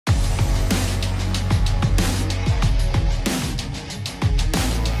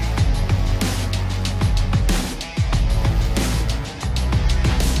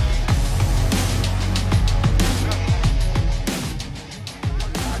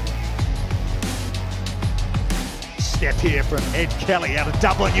step here from Ed Kelly out of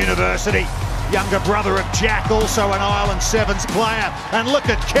Dublin University. Younger brother of Jack, also an Ireland Sevens player. And look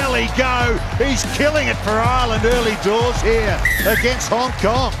at Kelly go. He's killing it for Ireland early doors here against Hong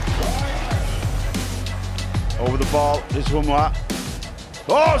Kong. Over the ball is Humwa.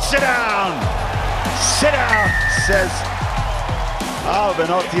 Oh, sit down! Sit down, says Alvin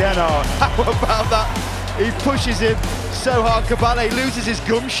Otieno. How about that? He pushes him so hard, Kabale loses his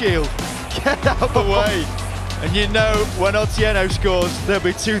gum shield. Get out of the way. And you know, when Otieno scores, there'll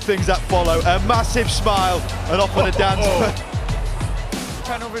be two things that follow. A massive smile and off on a dance.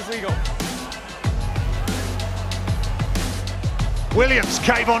 Turnovers legal. Williams,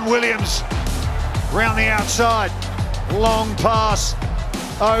 Kayvon Williams, round the outside. Long pass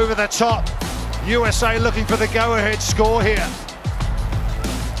over the top. USA looking for the go-ahead score here.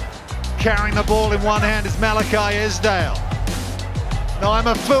 Carrying the ball in one hand is Malachi Esdale.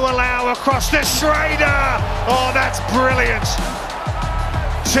 Naima Fualau across to Schrader. Oh, that's brilliant.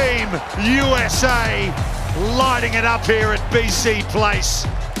 Team USA lighting it up here at BC Place.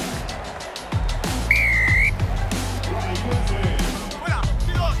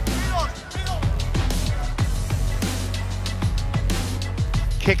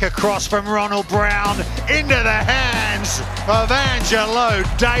 Kick across from Ronald Brown into the hands of Angelo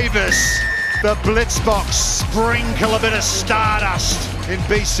Davis. The Blitzbox sprinkle a bit of stardust in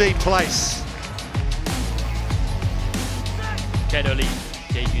BC Place. Kato Lee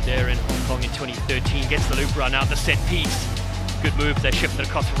debuted there in Hong Kong in 2013, gets the loop run out the set piece. Good move, they shift it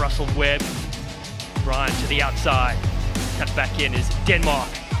across to Russell Webb. Brian to the outside. Cut back in is Denmark.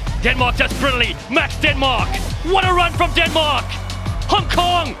 Denmark does brilliantly. Max Denmark. What a run from Denmark. Hong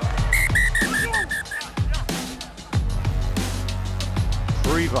Kong.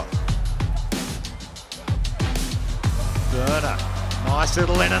 Prevost. Burner, nice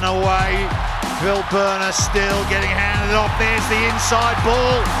little in and away. Phil Burner still getting handed off. There's the inside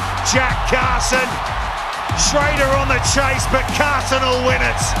ball. Jack Carson. Schrader on the chase, but Carson will win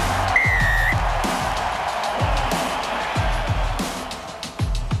it.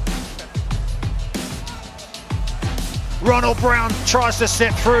 Ronald Brown tries to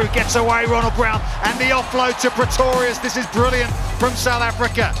set through, gets away Ronald Brown, and the offload to Pretorius. This is brilliant from South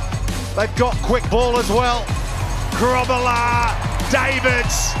Africa. They've got quick ball as well. Grobela,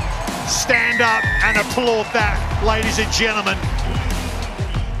 Davids, stand up and applaud that, ladies and gentlemen.